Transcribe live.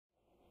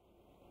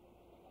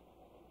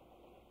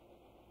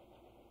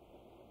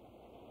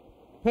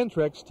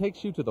Pentrex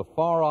takes you to the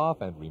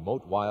far-off and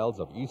remote wilds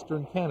of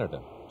eastern Canada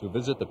to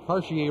visit the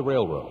Cartier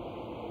Railroad.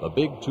 The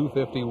big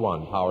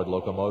 251-powered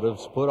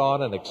locomotives put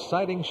on an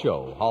exciting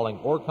show, hauling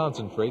ore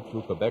concentrate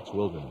through Quebec's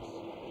wilderness.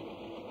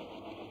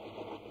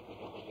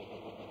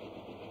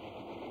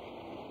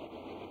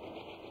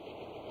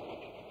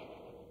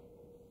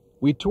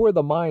 We tour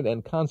the mine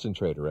and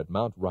concentrator at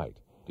Mount Wright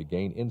to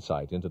gain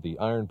insight into the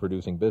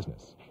iron-producing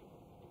business.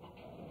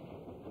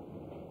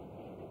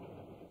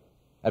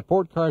 At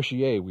Port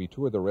Cartier, we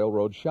tour the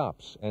railroad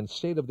shops and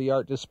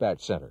state-of-the-art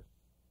dispatch center.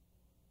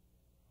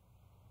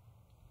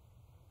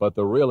 But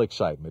the real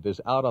excitement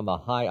is out on the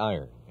high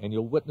iron, and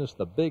you'll witness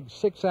the big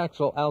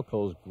 6-axle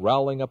Alcos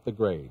growling up the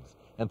grades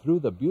and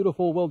through the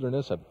beautiful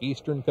wilderness of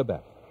eastern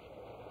Quebec.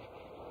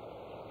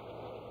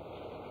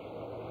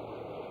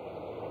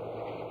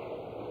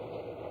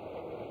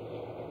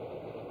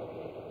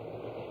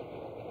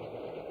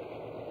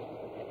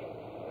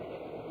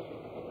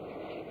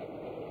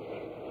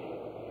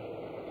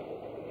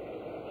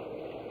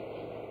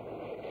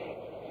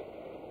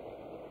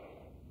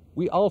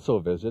 We also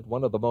visit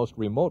one of the most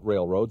remote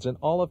railroads in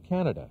all of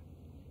Canada.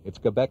 It's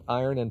Quebec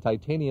Iron and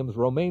Titanium's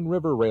Romaine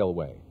River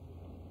Railway.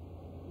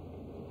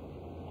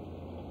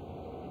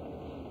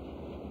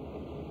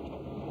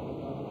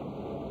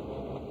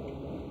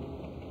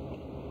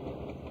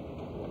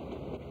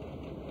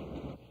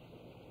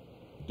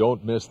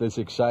 Don't miss this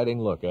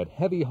exciting look at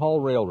heavy haul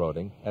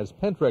railroading as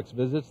Pentrex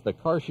visits the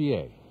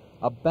Cartier,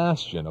 a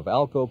bastion of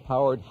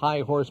Alco-powered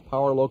high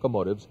horsepower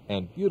locomotives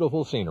and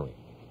beautiful scenery.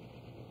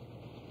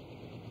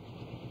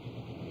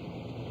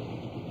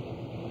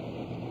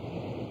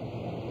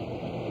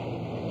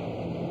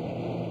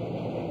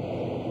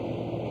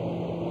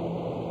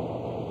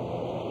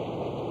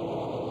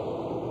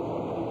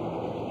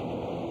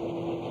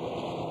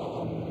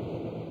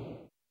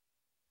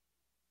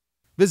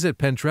 Visit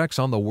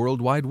Pentrex on the World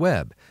Wide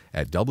Web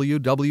at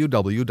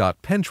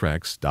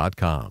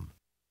www.pentrex.com.